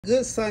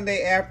Good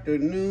Sunday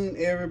afternoon,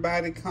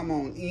 everybody. Come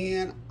on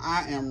in.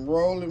 I am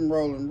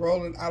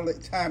rolling. I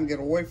let time get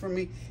away from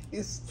me.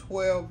 It's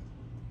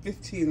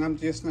 12:15. I'm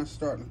just not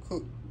starting to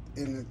cook.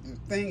 And the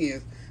thing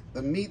is,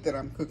 the meat that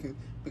I'm cooking,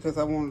 because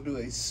I want to do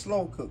a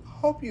slow cook.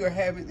 Hope you're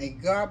having a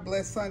God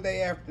bless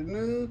Sunday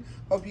afternoon.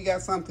 Hope you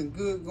got something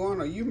good going,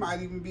 or you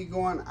might even be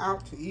going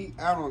out to eat.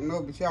 I don't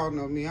know, but y'all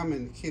know me. I'm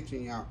in the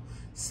kitchen, y'all.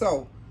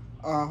 So,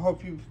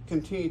 hope you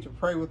continue to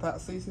pray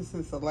without ceasing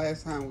since the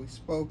last time we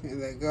spoke,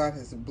 and that God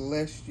has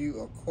blessed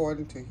you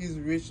according to his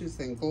riches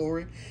and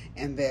glory,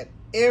 and that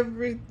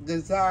every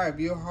desire of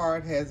your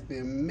heart has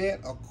been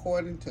met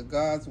according to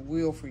God's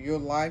will for your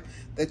life,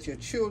 that your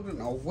children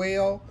are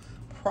well,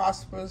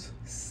 prosperous,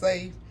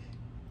 safe,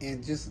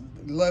 and just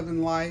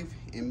loving life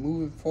and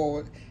moving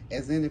forward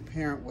as any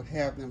parent would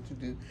have them to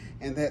do,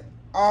 and that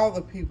all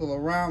the people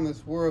around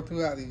this world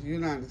throughout these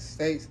United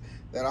States,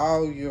 that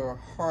all your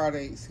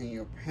heartaches and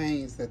your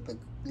pains, that the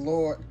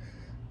Lord,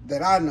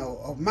 that I know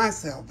of my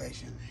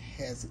salvation,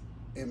 has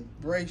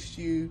embraced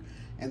you,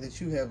 and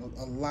that you have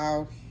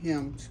allowed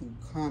him to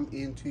come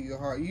into your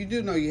heart. You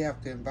do know you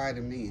have to invite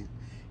him in.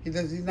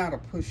 He's not a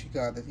pushy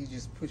God that he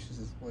just pushes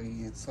his way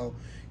in. So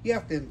you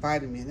have to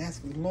invite him in.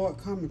 Ask him, Lord,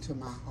 come into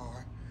my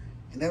heart.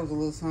 And that was a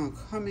little song,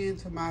 come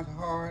into my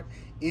heart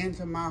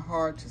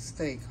to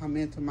stay. Come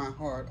into my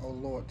heart, oh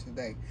Lord,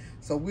 today.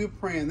 So we're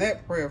praying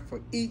that prayer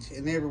for each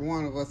and every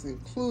one of us,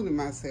 including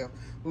myself.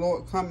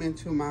 Lord, come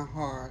into my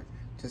heart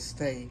to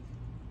stay.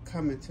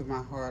 Come into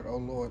my heart, oh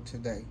Lord,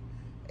 today.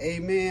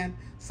 Amen.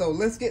 So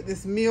let's get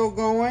this meal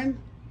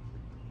going.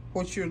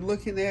 What you're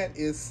looking at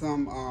is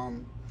some,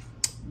 well,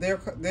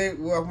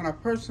 when I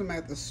purchased them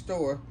at the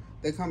store,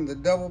 they come in the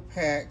double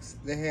packs.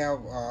 They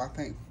have, I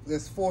think,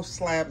 there's 4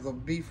 slabs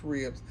of beef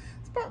ribs.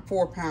 It's about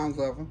 4 pounds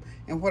of them.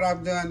 And what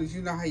I've done is,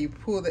 you know how you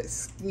pull that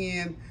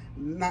skin,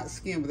 not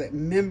skin, but that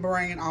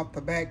membrane off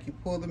the back. You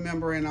pull the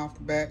membrane off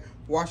the back,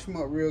 wash them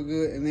up real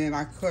good, and then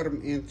I cut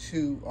them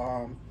into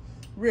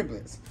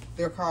riblets.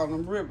 They're calling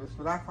them riblets,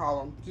 but I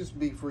call them just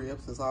beef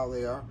ribs. That's all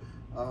they are.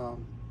 I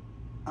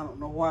don't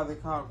know why they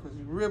call them, because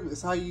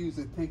riblets, I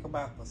usually think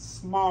about the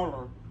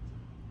smaller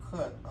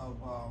cut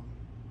of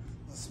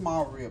the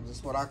small ribs.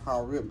 That's what I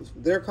call riblets.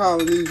 They're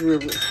calling these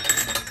riblets.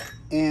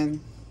 And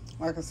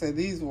like I said,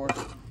 these were,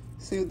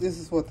 see, this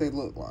is what they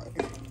look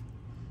like.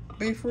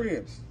 Beef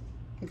ribs.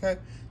 Okay,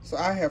 so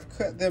I have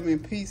cut them in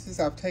pieces.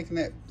 I've taken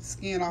that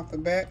skin off the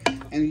back,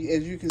 and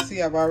as you can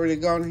see, I've already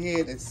gone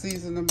ahead and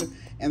seasoned them.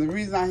 And the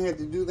reason I had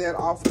to do that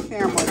off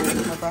camera is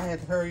because I had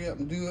to hurry up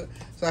and do it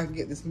so I can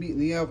get this meat in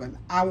the oven.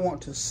 I want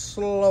to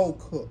slow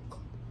cook,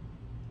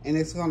 and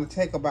it's going to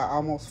take about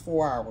almost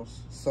 4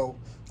 hours. So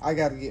I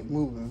got to get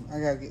moving.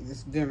 I got to get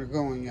this dinner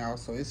going, y'all.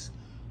 So it's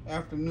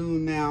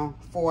afternoon now.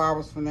 4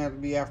 hours from now to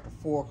be after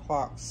 4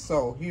 o'clock.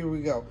 So here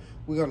we go.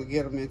 We're going to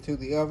get them into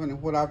the oven.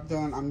 And what I've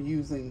done, I'm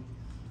using,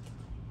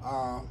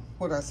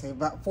 what did I say,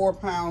 about 4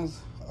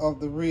 pounds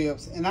of the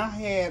ribs. And I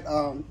had,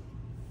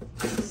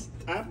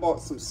 I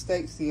bought some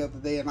steaks the other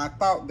day, and I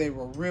thought they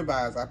were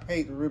ribeyes. I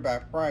paid the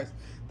ribeye price.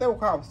 They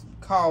were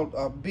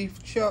called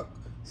beef chuck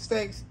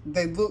steaks.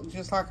 They look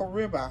just like a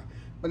ribeye.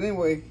 But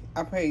anyway,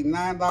 I paid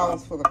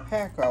 $9 for the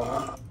pack of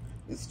them.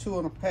 It's 2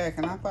 in a pack,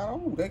 and I thought,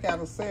 oh, they got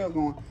a sale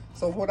going.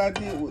 So what I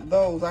did with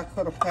those, I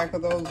cut a pack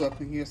of those up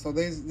in here. So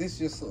this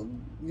just,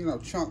 you know,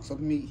 chunks of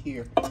meat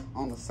here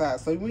on the side.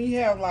 So when you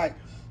have like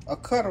a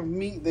cut of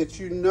meat that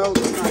you know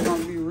that's not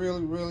going to be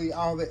really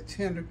all that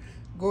tender,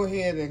 go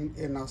ahead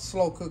and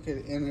slow cook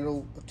it, and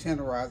it'll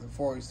tenderize it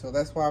for you. So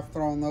that's why I've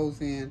thrown those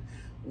in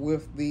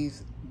with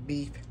these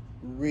beef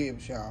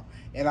ribs, y'all.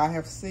 And I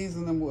have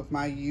seasoned them with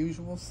my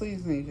usual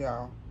seasonings,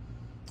 y'all.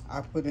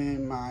 I put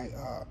in my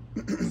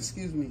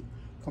excuse me,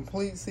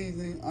 complete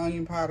seasoning,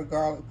 onion powder,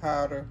 garlic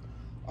powder,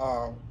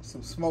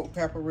 some smoked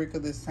paprika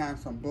this time,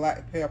 some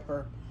black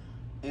pepper,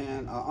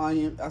 and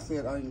onion. I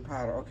said onion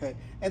powder, okay.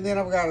 And then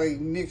I've got a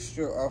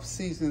mixture of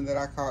seasoning that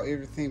I call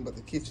everything but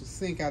the kitchen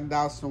sink. I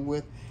doused them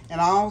with, and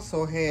I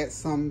also had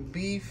some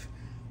beef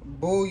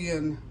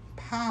bouillon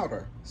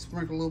powder.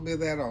 Sprinkle a little bit of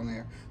that on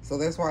there. So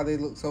that's why they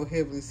look so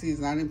heavily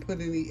seasoned. I didn't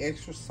put any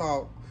extra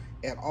salt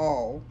at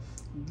all.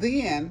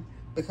 Then,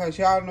 because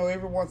y'all know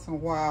every once in a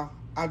while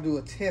I do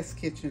a test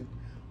kitchen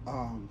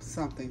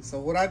something. So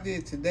what I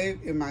did today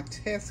in my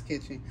test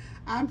kitchen,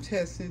 I'm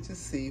testing to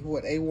see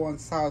what A1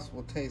 sauce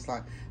will taste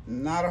like.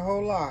 Not a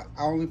whole lot.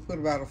 I only put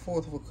about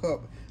 1/4 of a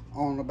cup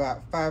on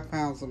about 5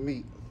 pounds of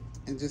meat,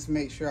 and just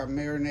make sure I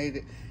marinate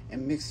it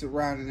and mix it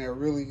around in there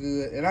really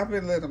good. And I've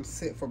been letting them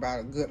sit for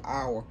about a good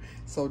hour.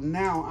 So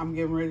now I'm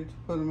getting ready to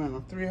put them in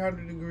a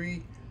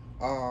 300-degree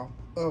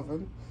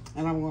oven,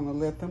 and I'm going to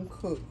let them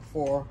cook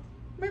for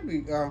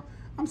maybe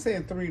I'm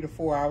saying 3 to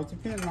 4 hours,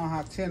 depending on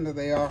how tender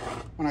they are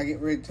when I get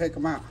ready to take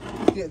them out.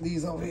 Get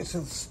these over here to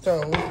the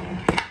stove.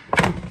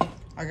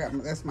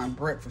 That's my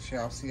breakfast,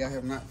 y'all. See, I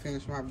have not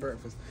finished my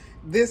breakfast.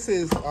 This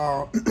is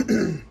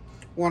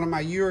one of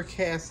my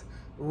Uricast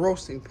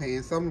roasting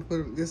pans. So I'm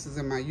gonna this is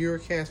in my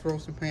Uricast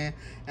roasting pan,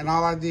 and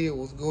all I did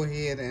was go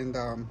ahead and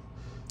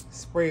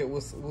spray it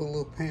with a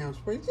little Pam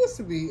spray, just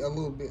to be a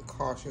little bit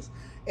cautious.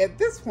 At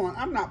this point,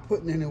 I'm not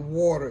putting any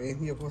water in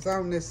here because I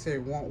don't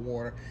necessarily want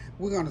water.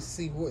 We're going to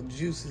see what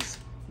juices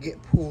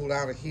get pulled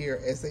out of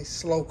here as they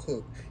slow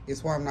cook.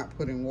 It's why I'm not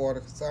putting water,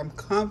 because I'm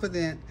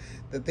confident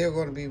that they're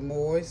going to be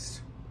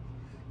moist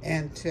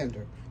and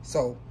tender.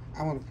 So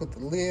I want to put the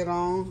lid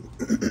on.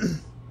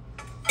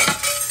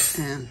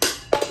 And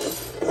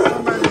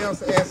somebody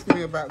else asked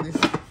me about this.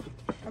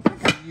 I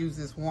think I've used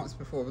this once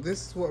before, but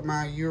this is what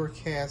my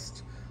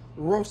Eurocast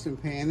roasting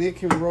pan. It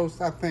can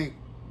roast, I think,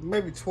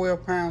 maybe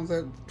 12 pounds,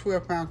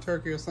 12-pound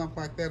turkey or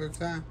something like that at a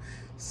time.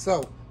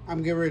 So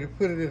I'm getting ready to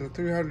put it in a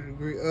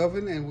 300-degree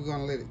oven, and we're going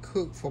to let it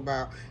cook for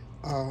about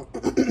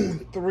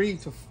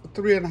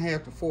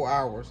 3.5 to 4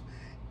 hours.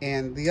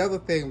 And the other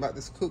thing about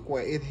this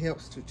cookware, it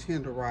helps to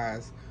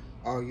tenderize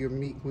your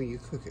meat when you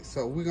cook it.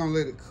 So we're going to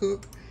let it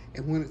cook,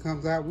 and when it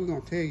comes out, we're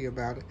going to tell you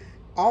about it.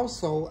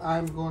 Also,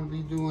 I'm going to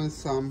be doing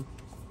some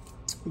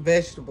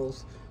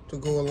vegetables to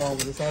go along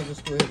with this. I'll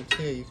just go ahead and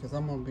tell you, because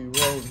I'm going to be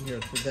rolling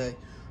here today.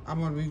 I'm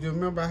going to be doing,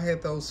 remember I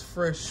had those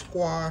fresh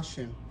squash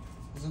and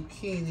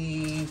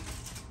zucchini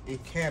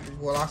and cabbage.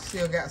 Well, I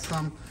still got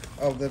some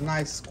of the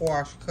nice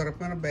squash cut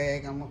up in a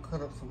bag. I'm going to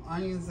cut up some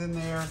onions in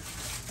there,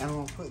 and I'm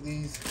going to put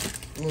these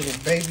little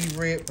baby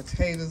red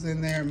potatoes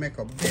in there and make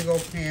a big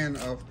old pan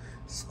of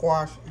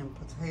squash and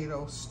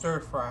potato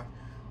stir fry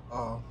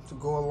to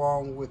go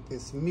along with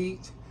this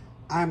meat.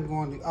 I'm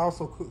going to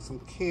also cook some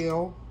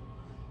kale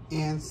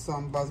and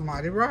some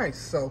basmati rice.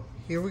 So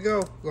here we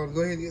go. We're going to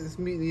go ahead and get this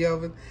meat in the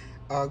oven.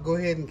 Go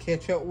ahead and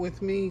catch up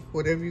with me.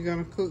 Whatever you're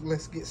going to cook,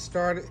 let's get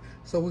started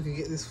so we can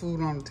get this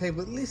food on the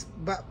table at least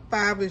about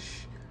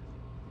 5-ish,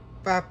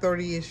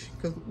 5:30-ish,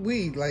 because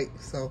we eat late.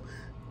 So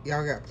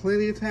y'all got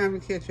plenty of time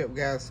to catch up,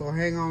 guys. So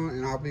hang on,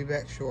 and I'll be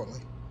back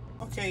shortly.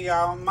 Okay,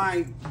 y'all,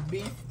 my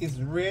beef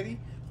is ready.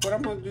 What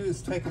I'm going to do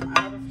is take them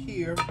out of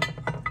here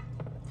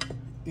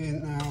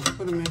and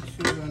put them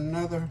into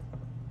another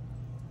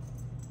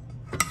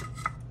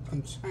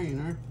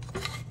container.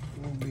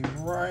 We'll be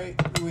right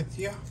with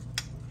you.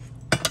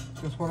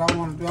 Just what I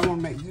want to do, I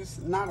want to make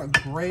just not a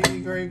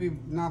gravy,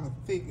 not a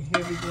thick,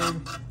 heavy gravy.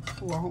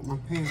 Oh, I hope my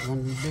pan's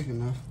going to be big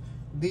enough.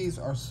 These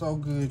are so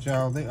good,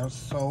 y'all. They are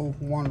so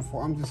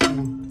wonderful. I'm just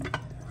going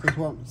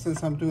to,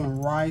 since I'm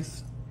doing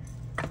rice,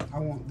 I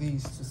want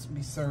these to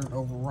be served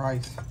over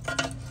rice.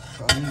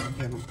 So I need to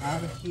get them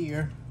out of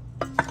here.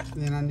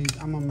 Then I'm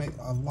going to make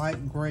a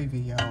light gravy,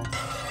 y'all.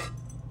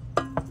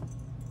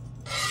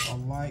 A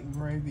light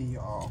gravy,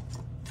 y'all.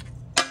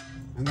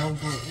 And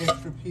those little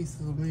extra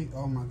pieces of meat,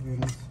 oh my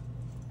goodness.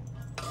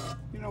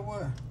 You know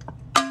what?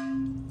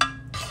 I'm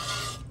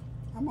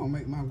going to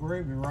make my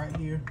gravy right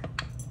here.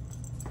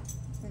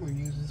 I'm going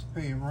to use this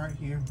pan right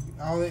here.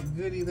 All that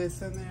goodie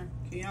that's in there.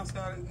 Can y'all see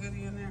all that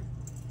goodie in there?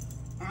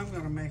 I'm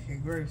going to make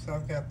it gravy. So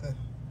I've got the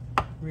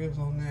ribs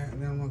on there,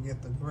 and then I'm going to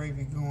get the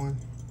gravy going.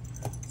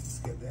 Let's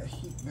get that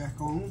heat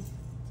back on.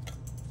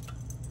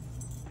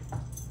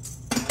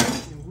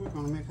 And we're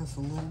going to make us a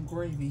little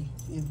gravy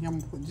in here. I'm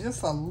going to put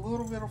just a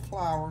little bit of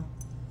flour.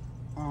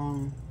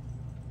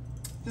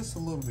 Just a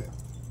little bit.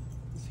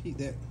 Let's heat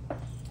that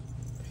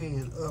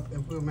pan up,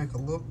 and we'll make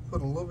put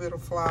a little bit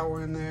of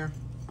flour in there.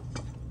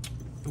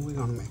 And we're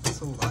going to make us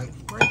a light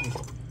gravy.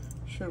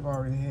 Should have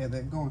already had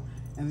that going.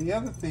 And the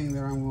other thing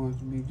that I'm going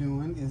to be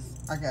doing is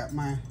I got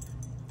my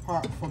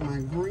pot for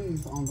my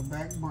greens on the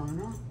back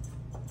burner.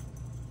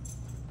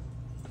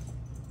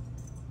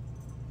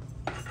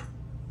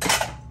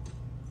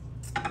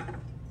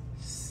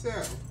 So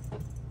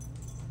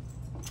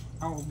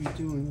I will be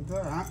doing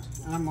that.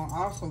 And I'm going to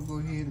also go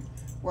ahead and,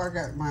 well, I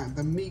got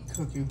the meat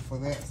cooking for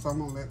that, so I'm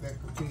going to let that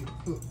continue to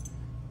cook.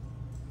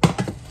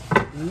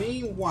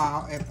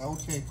 Meanwhile, at the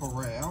OK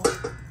Corral,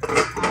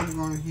 I'm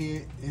going to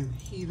head and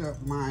heat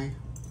up my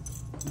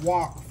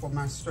wok for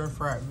my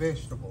stir-fried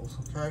vegetables,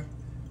 okay?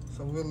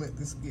 So we'll let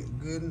this get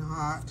good and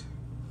hot.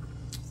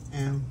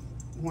 And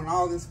when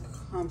all this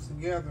comes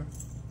together,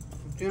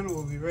 dinner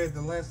will be ready.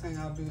 The last thing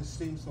I'll do is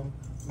steam some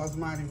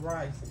basmati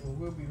rice, and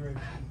we'll be ready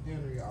for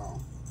dinner,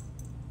 y'all.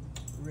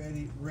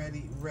 Ready,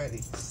 ready,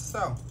 ready.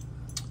 So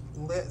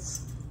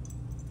let's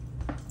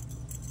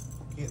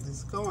get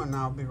this going.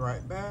 I'll be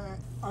right back.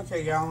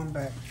 Okay, y'all, I'm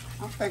back.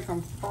 I think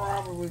I'm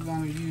probably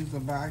gonna use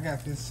I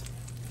got this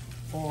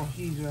oil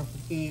heated up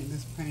again,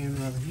 this pan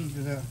rather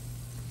heated up.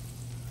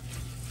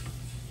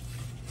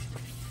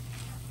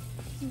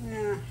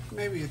 Yeah,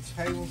 maybe a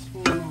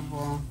tablespoon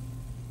of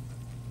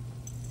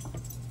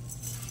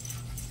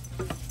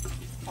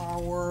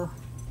flour.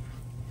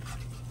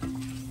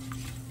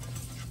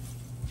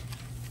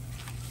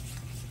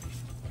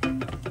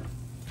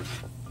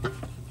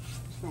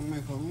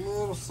 Make a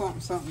little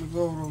something to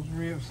go with those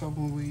ribs, so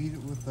when we eat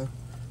it with the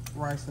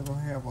rice, it'll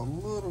have a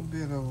little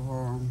bit of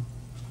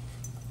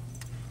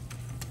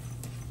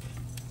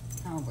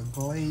kind of a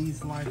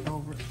glaze like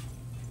over it.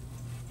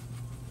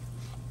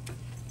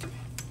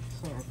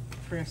 Sort of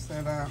press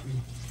that out.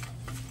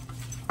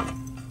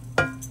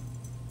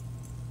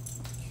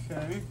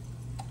 Okay.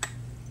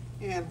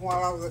 And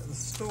while I was at the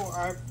store,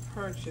 I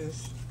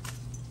purchased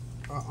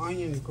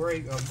onion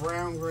gravy, a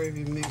brown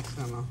gravy mix,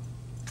 and I'm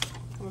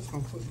just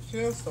gonna put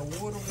just a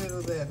little bit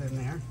of that in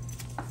there.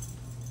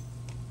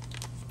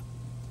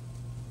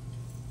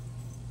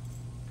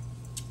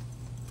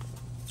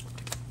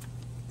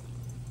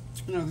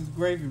 You know, these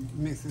gravy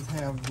mixes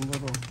have a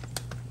little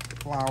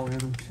flour in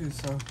them too,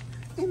 so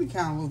any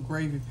kind of little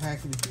gravy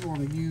packet, if you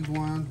want to use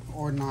one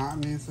or not, I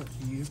mean, it's up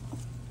to you.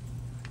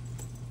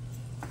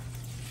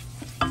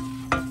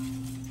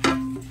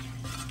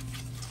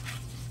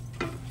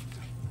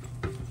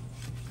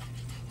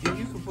 And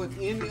you can put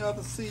any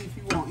other seed if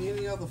you want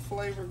any other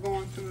flavor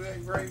going through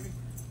that gravy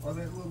or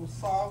that little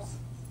sauce.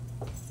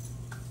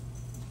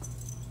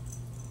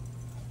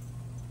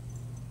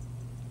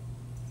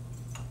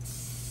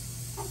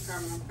 I'm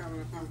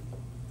coming.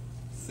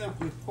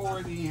 Simply pour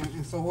it in.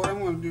 And so what I'm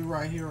going to do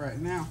right here, right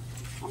now,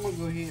 I'm going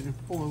to go ahead and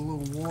pour a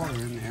little water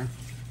in there.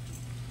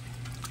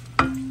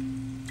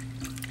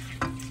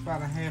 It's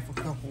about a half a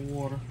cup of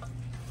water.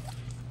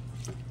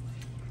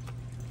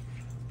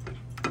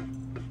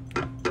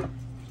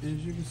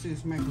 As you can see,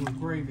 it's making a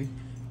gravy.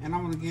 And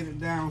I'm going to get it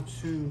down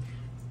to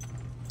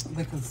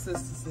the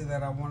consistency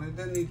that I want. It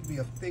doesn't need to be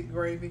a thick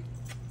gravy.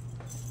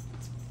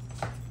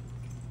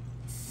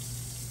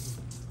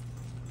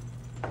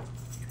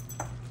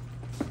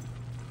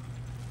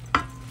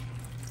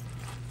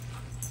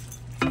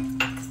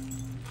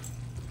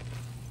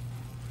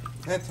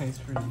 That tastes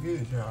pretty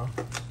good, y'all.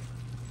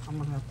 I'm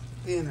gonna have to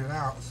thin it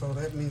out, so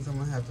that means I'm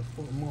gonna have to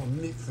put more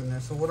mix in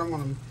there. So what I'm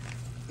gonna,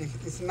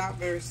 it's not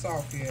very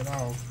salty at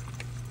all.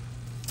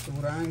 So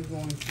what I'm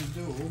going to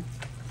do,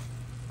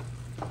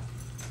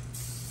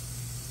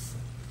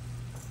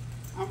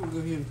 I'm gonna go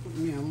ahead and put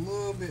me a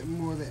little bit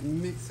more of that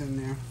mix in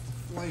there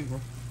for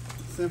flavor,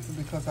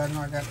 simply because I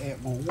know I gotta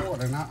add more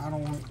water, and I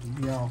don't want it to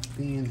be all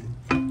thin,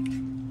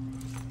 and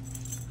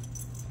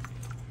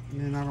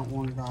then I don't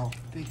want it all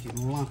thick and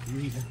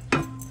lumpy either.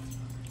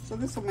 So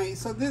this will make,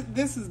 so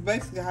this is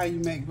basically how you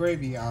make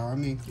gravy, y'all. I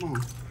mean, come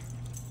on.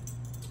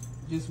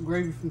 Just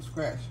gravy from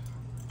scratch.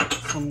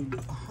 Some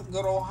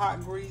good old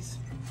hot grease.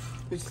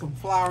 Put some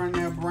flour in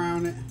there,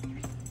 brown it,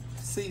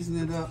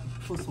 season it up,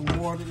 put some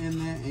water in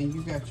there, and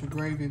you got your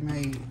gravy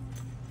made.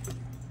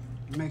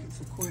 Make it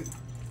so quick.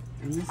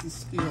 And this is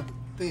still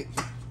thick,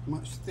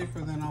 much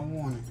thicker than I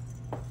want it.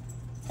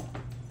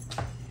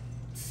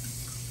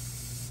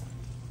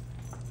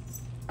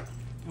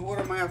 And what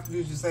I'm gonna have to do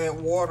is just add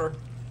water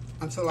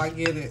until I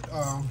get it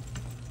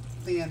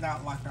thinned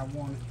out like I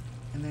want it.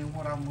 And then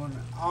what I'm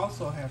gonna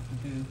also have to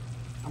do,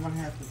 I'm gonna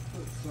have to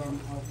put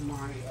some of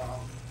my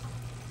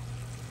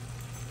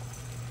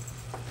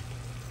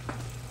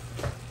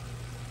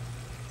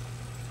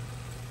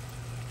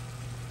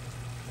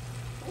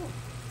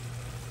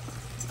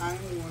I'm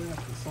gonna have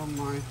to put some of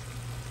my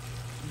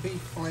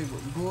beef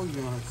flavored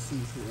bouillon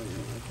seasoning in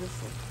there.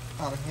 Just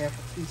about a half a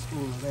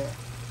teaspoon of that.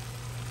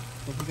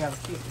 But we gotta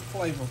keep the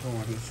flavor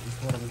going, is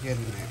what I'm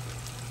getting at.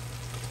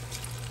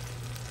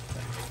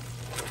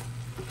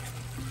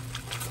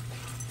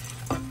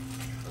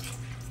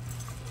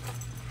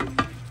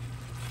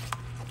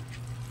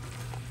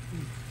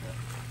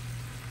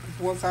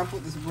 Once I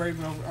put this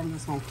gravy over, I'm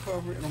just gonna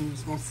cover it, and I'm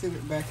just gonna sit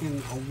it back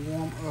in a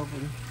warm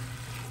oven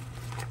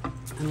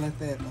and let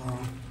that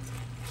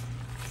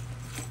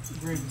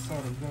gravy sort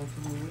of go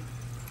through it.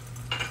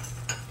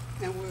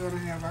 And we're gonna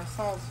have our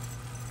sauce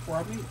for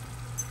our meat.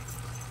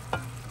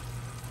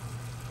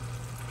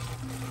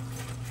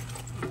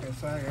 Okay,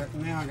 so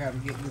now I got to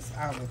get this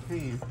out of the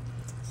pan.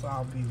 So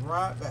I'll be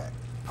right back.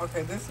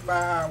 Okay, this is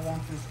about how I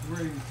want this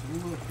gravy to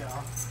look,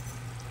 y'all.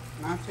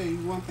 And I'll tell you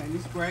one thing,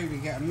 this gravy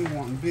got me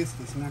wanting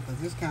biscuits now, because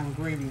this kind of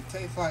gravy that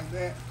tastes like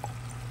that,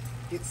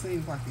 it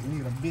seems like it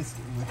need a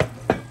biscuit with it.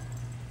 But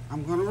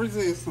I'm going to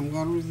resist. So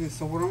what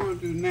I'm going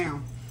to do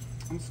now,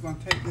 I'm just going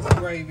to take this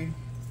gravy,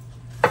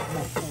 I'm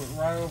going to pour it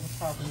right over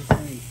top of this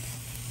meat.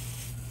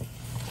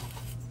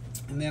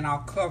 And then I'll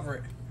cover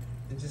it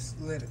and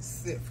just let it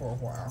sit for a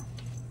while.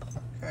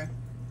 Okay.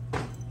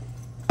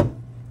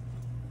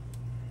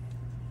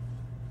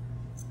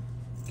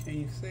 Can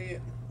you see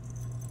it?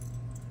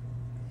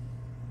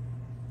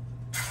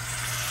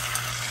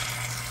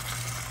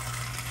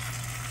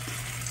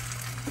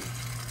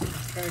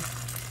 Okay.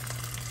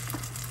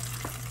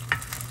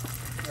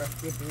 Gotta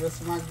get the rest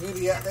of my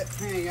goodie out that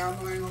pan. Y'all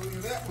know I ain't gonna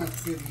leave that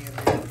much goodie in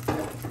there.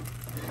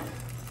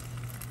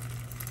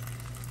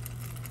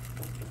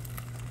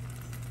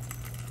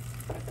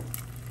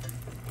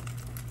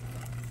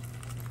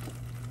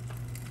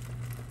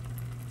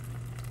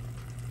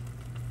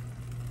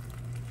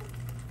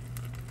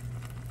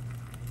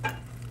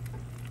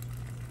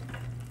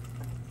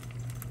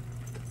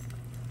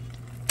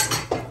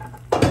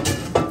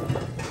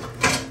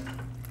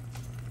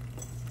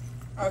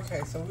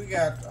 Okay, so we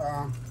got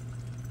the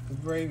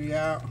gravy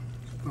out.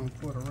 Just gonna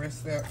pour the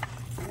rest out.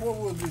 And what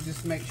we'll do is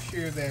just make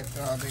sure that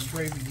the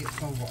gravy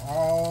gets over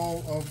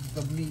all of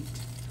the meat.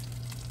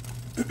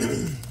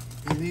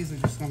 And these are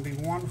just gonna be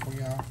wonderful,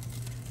 y'all.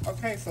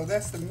 Okay, so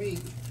that's the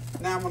meat.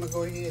 Now I'm gonna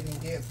go ahead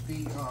and get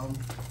the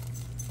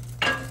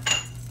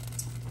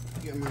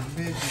get my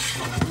veggies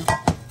going.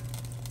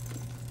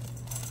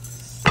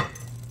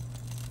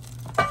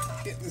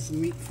 this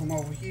meat from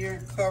over here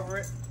and cover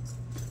it.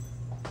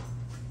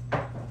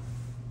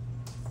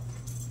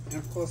 And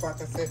of course,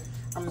 like I said,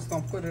 I'm just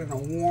gonna put it in a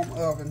warm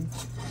oven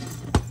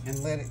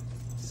and let it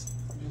just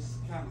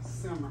kind of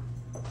simmer.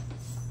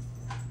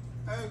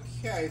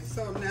 Okay,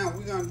 so now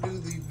we're gonna do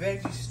the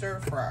veggie stir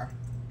fry.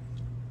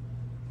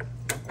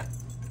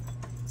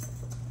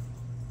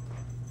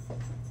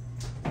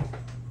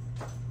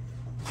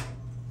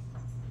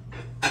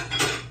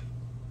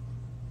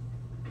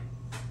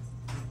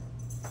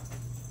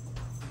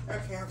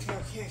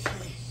 Okay.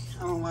 I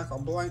don't like a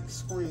blank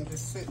screen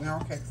just sitting there.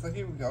 Okay, so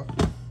here we go.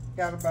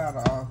 Got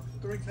about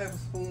 3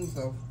 tablespoons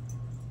of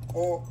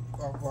oil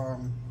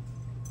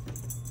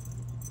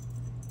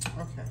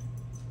okay.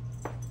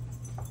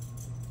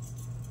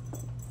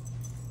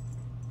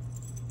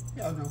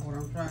 Y'all know what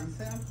I'm trying to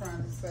say. I'm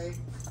trying to say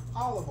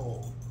olive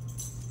oil.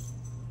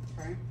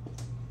 Okay.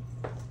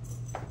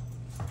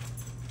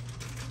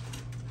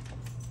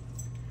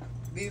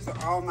 These are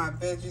all my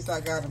veggies.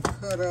 I got them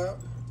cut up.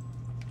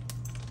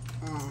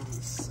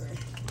 Let's see.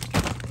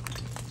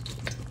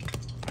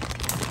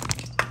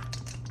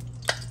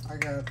 I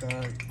got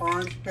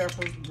orange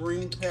peppers,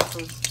 green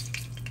peppers,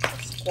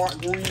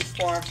 green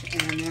squash,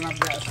 and then I've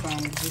got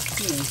some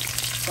zucchini.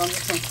 So I'm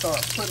just going to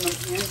start putting them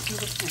into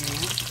the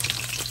pan.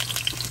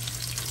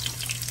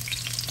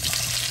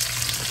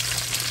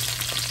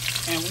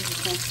 And we're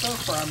just going to stir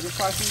fry them just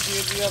like we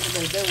did the other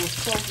day. They were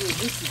so good.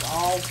 This is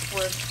all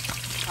fresh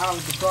out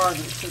of the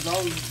garden. So the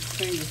only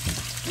thing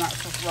that's not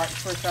right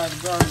fresh out of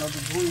the garden are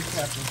the green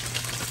peppers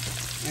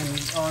and the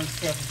orange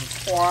peppers, the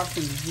squash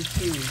and the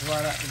zucchini is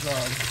right out the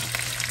garden.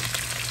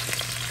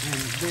 And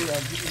they are,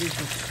 the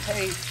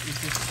taste is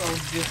just so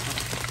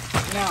different.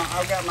 Now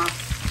I've got my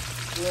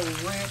little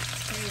red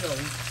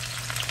potatoes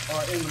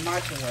in the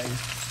microwave.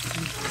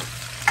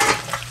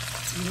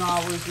 You know,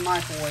 I always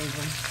microwave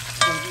them,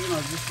 so you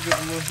know, just to get a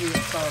little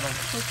head start on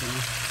cooking.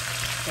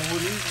 So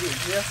when these get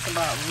just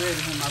about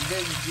ready, when my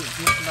veggies get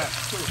just about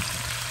cooked,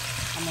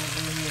 I'm gonna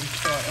go ahead and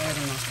start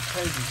adding my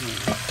potatoes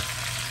in.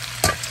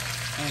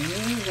 And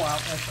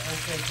meanwhile, that's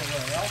okay for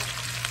that.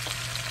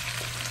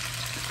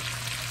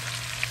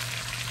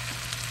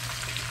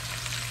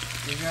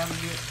 You gotta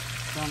get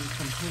some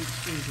complete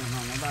seasoning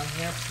on it. About a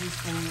half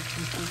teaspoon of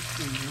complete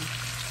seasoning.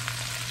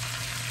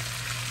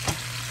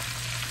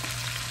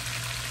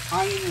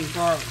 Onion and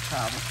garlic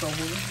powder. So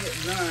when we get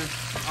done,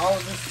 all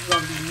of this is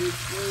gonna be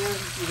mixed in.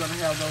 We're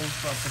gonna have those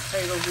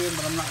potatoes in,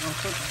 but I'm not gonna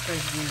put the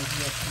potatoes in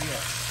just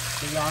yet.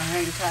 So y'all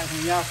hang tight.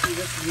 When y'all see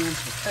this again,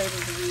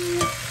 potatoes again,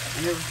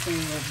 and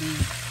everything will be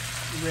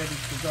ready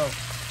to go.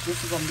 This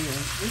is gonna be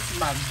this is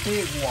my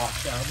big wok,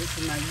 y'all. This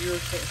is my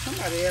year's past.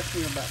 Somebody asked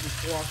me about this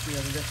wok the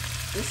other day.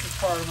 This is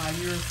part of my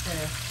year's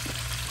past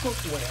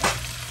cookware,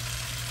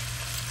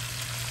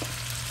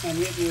 and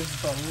it is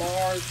the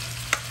large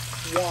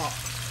wok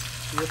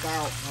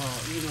without,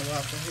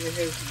 it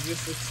has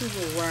just the 2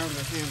 little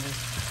rounded handles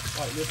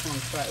like this on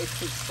the side. It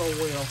cooks so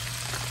well.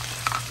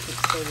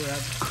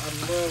 I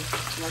love,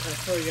 like I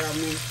told y'all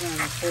many times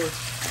before,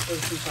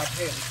 ever since I've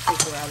had this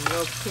cookware, I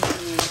love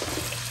cooking it.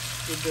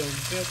 It does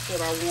just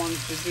what I want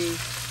it to do.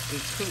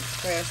 It cooks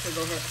faster,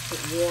 don't have to put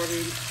water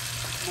in it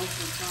most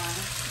of the time.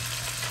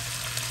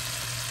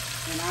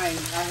 And I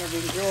have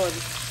enjoyed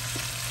it.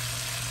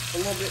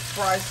 A little bit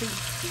pricey,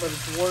 but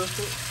it's worth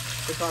it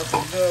because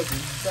it does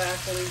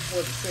exactly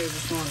what it says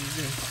it's going to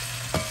do.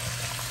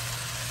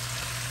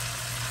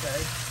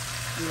 Okay,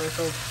 you let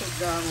those cook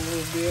down a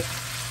little bit,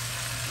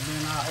 and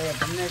then I'll add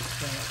the next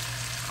thing.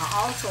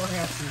 I also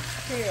have some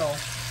kale.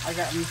 I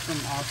got me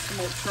some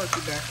smoked turkey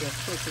back there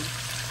cooking.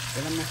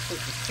 And I'm gonna put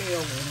the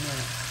kale in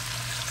there.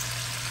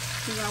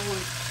 You know, when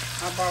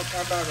I bought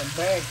a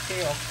bag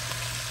kale.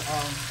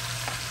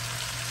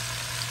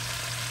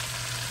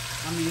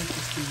 It's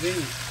just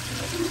convenient.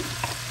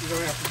 You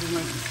don't have to do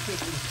much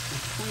cooking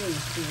and cleaning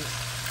to it.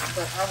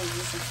 But I was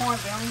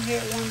disappointed. I only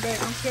had 1 bag.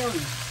 I'm telling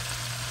you.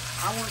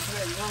 I went to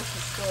that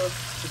grocery store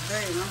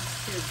today, and I'm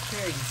just here to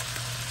tell you.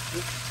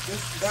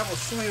 That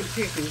was slim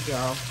pickings,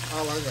 y'all.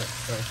 All I got to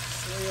say.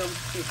 Slim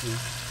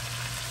pickings.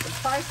 The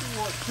prices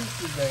weren't too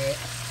bad.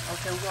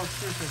 Okay, we're going to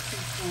sprinkle a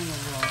teaspoon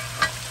of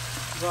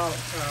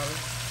garlic powder,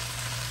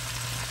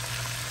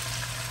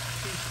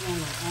 teaspoon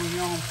of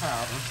onion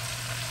powder.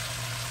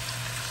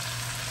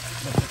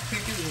 But the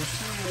pickings were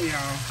slim,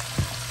 y'all.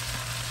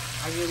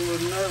 I get a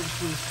little nervous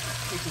when the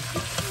pickings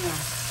get slim.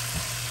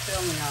 I'm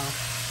telling y'all.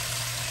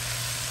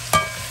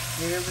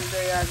 Every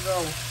day I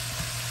go,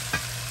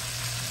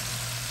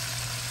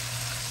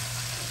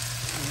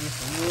 it's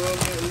a little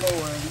bit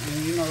lower,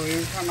 and you know,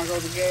 every time I go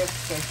to the gas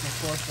station, of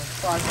course, the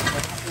price is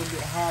a little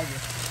bit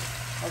higher.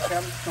 Okay,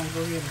 I'm just gonna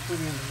go ahead and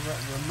put in the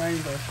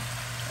remainder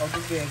of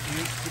the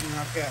veggies. And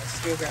I've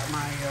still got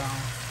my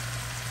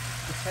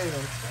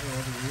potatoes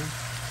added in.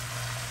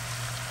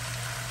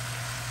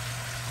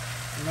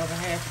 Another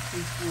half a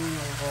teaspoon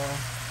of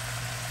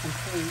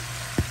complete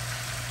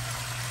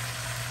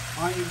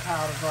onion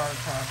powder, garlic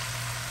powder.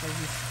 So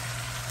just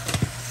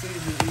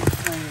season each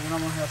thing, and I'm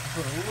gonna have to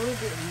put a little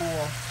bit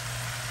more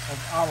of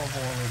olive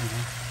oil in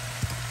there.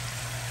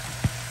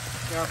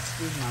 Y'all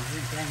excuse my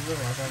reach. I didn't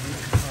realize I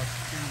reached across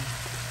the camera.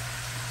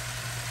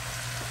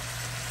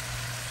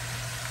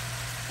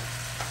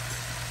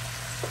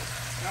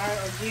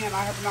 Again,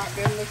 I have not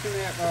been looking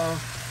at a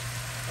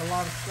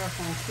lot of stuff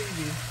on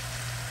TV,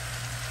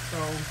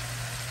 so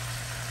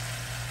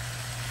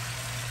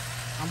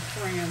I'm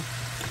praying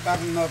about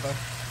another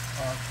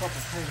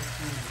couple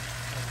tablespoons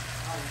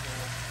of olive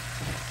oil.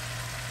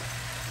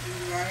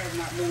 Even though I have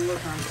not been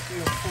looking, I'm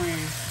still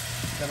praying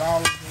that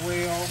all is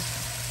well.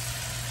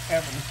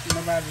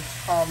 Nobody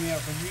called me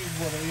up, because usually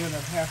what will end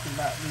up happening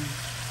about these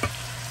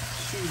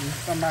shootings,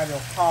 somebody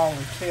will call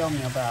and tell me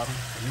about them.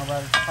 But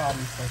nobody's called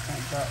me, so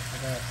thank God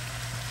for that.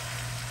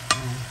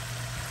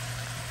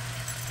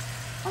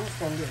 I'm just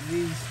going to let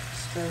these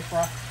stir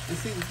fry. And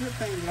see, the good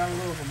thing that I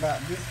love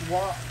about this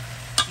wok,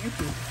 you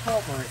can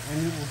cover it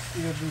and it will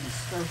still do the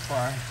stir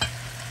fry.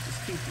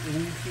 Just keep it,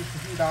 and you keep the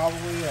heat all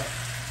the way up.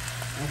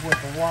 And what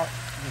the wok,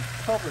 the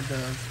cover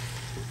does,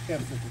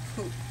 helps it to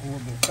cook a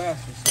little bit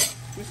faster. So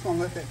we're just going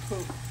to let that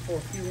cook for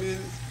a few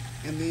minutes,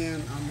 and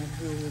then I'm going to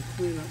do a little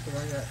cleanup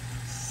because I got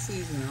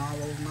seasoning all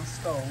over my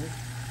stove.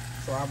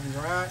 So I'll be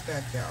right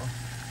back, y'all.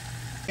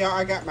 Y'all,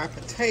 I got my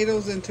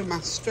potatoes into my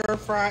stir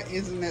fry.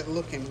 Isn't that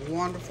looking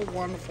wonderful,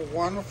 wonderful,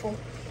 wonderful?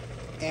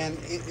 And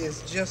it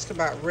is just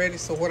about ready.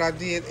 So what I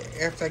did,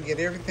 after I get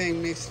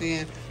everything mixed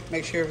in,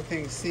 make sure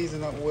everything is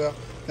seasoned up well,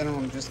 then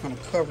I'm just going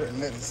to cover it and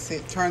let it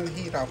sit. Turn the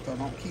heat off though.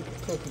 Don't keep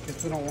it cooking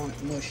because we don't want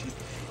it mushy.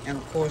 And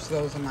of course,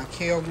 those are my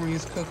kale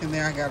greens cooking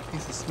there. I got a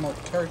piece of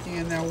smoked turkey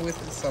in there with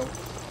it. So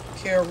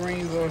kale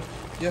greens are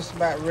just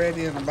about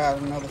ready in about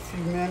another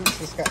few minutes.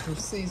 Just got to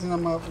season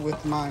them up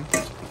with my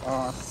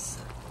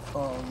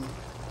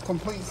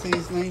complete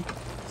seasoning,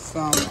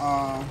 some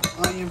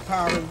onion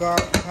powder,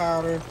 garlic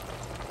powder,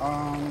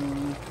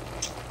 and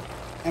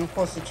of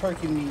course the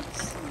turkey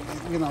meats,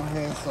 you know,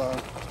 has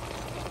a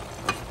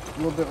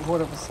little bit of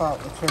whatever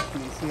salt the turkey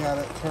needs. See how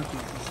that turkey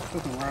is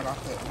cooking right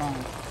off that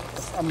bone.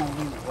 I'm going to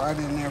leave it right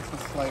in there for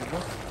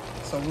flavor.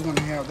 So we're going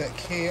to have that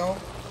kale,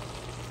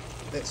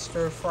 that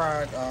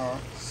stir-fried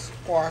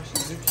squash,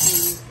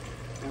 zucchini,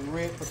 and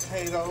red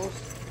potatoes.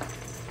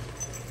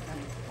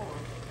 And of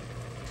course,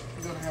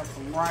 we're going to have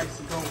some rice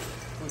to go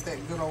with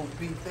that good old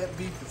beef. That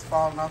beef is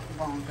falling off the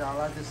bones, y'all.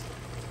 I just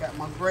got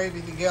my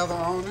gravy together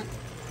on it.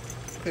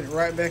 Put it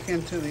right back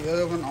into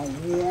the oven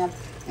on warm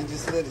and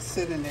just let it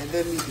sit in there. It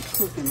doesn't need to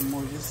cook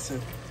anymore, just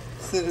to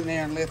sit in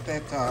there and let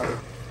that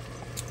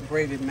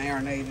gravy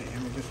marinate it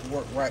and just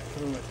work right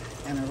through it.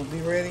 And it'll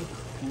be ready.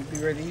 We'll be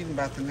ready to eat in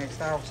about the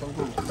next hour. So we're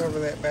going to cover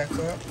that back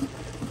up.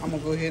 I'm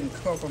going to go ahead and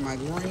cover my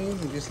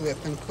greens and just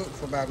let them cook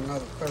for about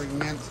another 30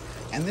 minutes.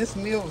 And this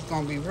meal is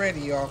going to be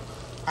ready, y'all.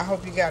 I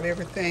hope you got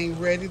everything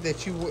ready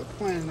that you were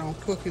planning on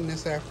cooking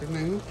this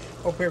afternoon.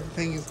 Hope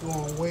everything is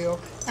going well.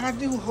 And I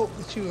do hope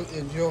that you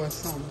enjoy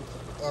some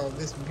of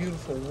this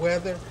beautiful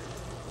weather.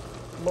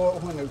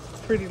 Lord, when it's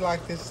pretty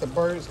like this, the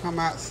birds come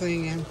out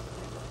singing.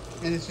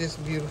 And it's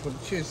just beautiful.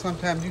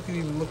 Sometimes you can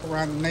even look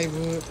around the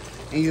neighborhood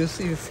and you'll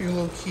see a few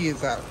little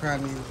kids out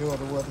trying to enjoy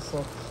the weather.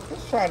 So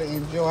let's try to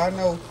enjoy. I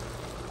know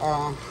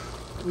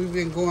we've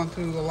been going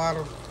through a lot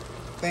of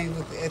things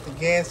at the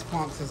gas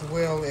pumps as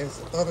well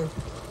as other,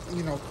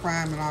 you know,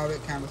 crime and all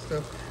that kind of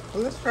stuff.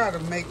 But let's try to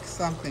make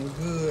something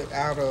good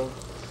out of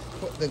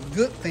the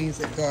good things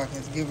that God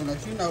has given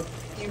us. You know,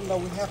 even though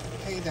we have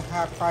to pay the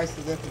high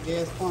prices at the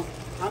gas pump,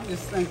 I'm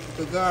just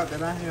thankful to God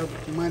that I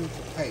have money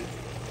to pay.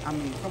 I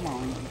mean, come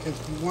on, because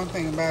one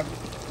thing about it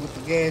with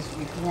the gas,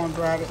 if you want to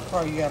drive that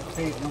car, you got to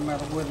pay it no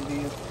matter what it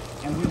is.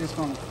 And we're just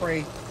going to pray,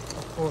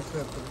 of course,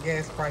 that the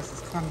gas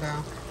prices come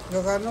down,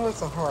 because I know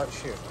it's a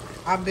hardship.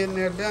 I've been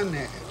there, done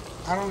that.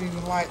 I don't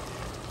even like,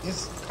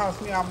 it's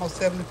cost me almost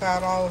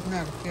 $75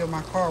 now to fill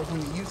my car when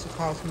it used to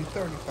cost me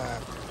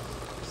 $35.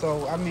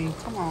 So, I mean,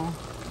 come on.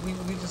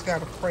 We just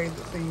got to pray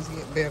that things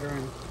get better.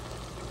 And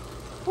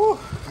whew,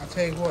 I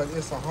tell you what,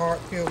 it's a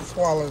hard pill to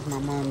swallow, as my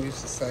mom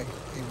used to say.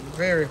 A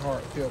very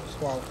hard pill to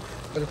swallow.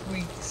 But if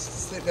we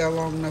sit there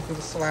long enough,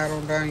 it'll slide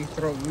on down your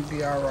throat, we'll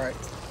be all right.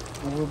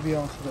 And we'll be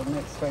on to the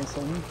next phase.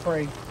 So we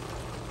pray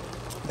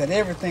that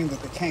everything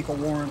that the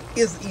cankerworm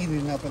is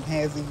eating up and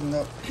has eaten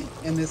up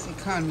in this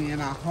economy,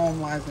 in our home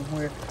lives, and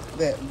where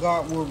that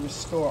God will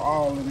restore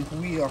all. And if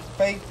we are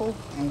faithful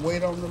and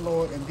wait on the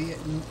Lord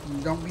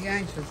and don't be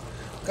anxious,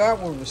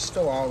 God will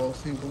restore all those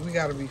things. But we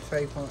got to be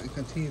faithful and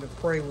continue to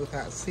pray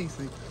without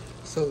ceasing,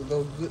 so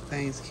those good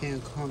things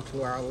can come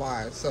to our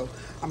lives. So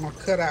I'm going to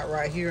cut out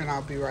right here and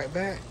I'll be right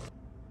back.